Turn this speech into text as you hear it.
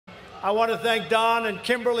I want to thank Don and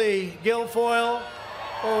Kimberly Guilfoyle,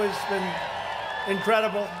 always been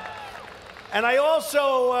incredible. And I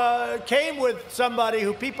also came with somebody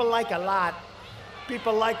who people like a lot.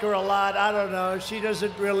 People like her a lot. I don't know. She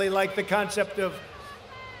doesn't really like the concept of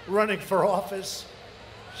running for office.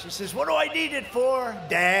 She says, what do I need it for,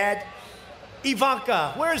 Dad?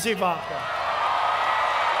 Ivanka. Where's Ivanka?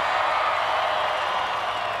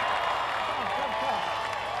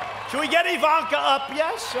 Come. Should we get Ivanka up?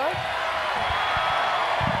 Yes, right?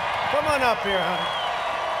 Come on up here, honey.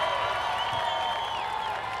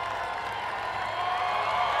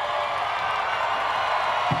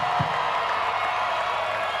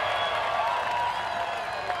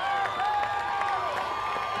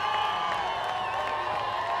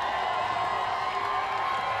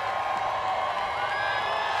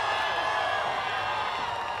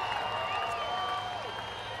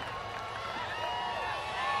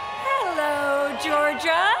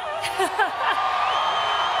 Georgia.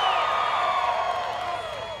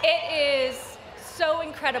 It is so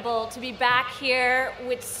incredible to be back here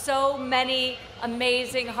with so many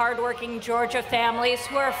amazing, hardworking Georgia families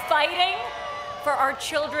who are fighting for our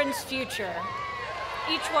children's future.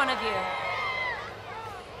 Each one of you.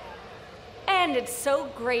 And it's so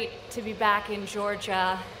great to be back in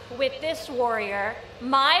Georgia with this warrior,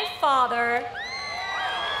 my father,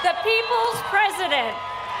 the people's president.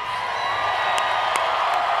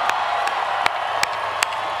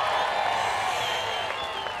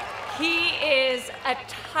 He is a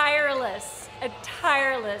tireless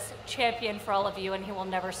champion for all of you, and he will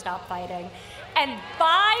never stop fighting. And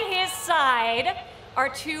by his side are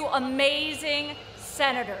two amazing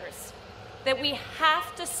senators that we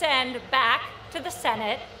have to send back to the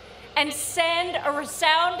Senate and send a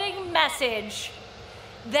resounding message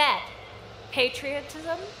that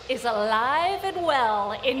patriotism is alive and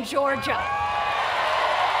well in Georgia.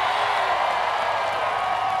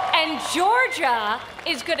 And Georgia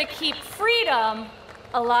is going to keep freedom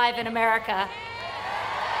alive in America.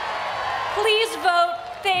 Please vote.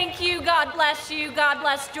 Thank you. God bless you. God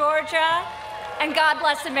bless Georgia. And God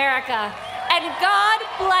bless America. And God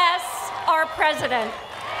bless our president.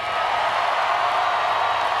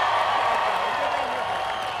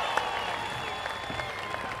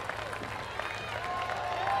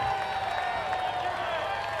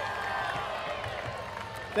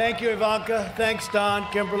 Thank you, Ivanka. Thanks, Don,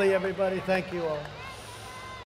 Kimberly, everybody. Thank you all.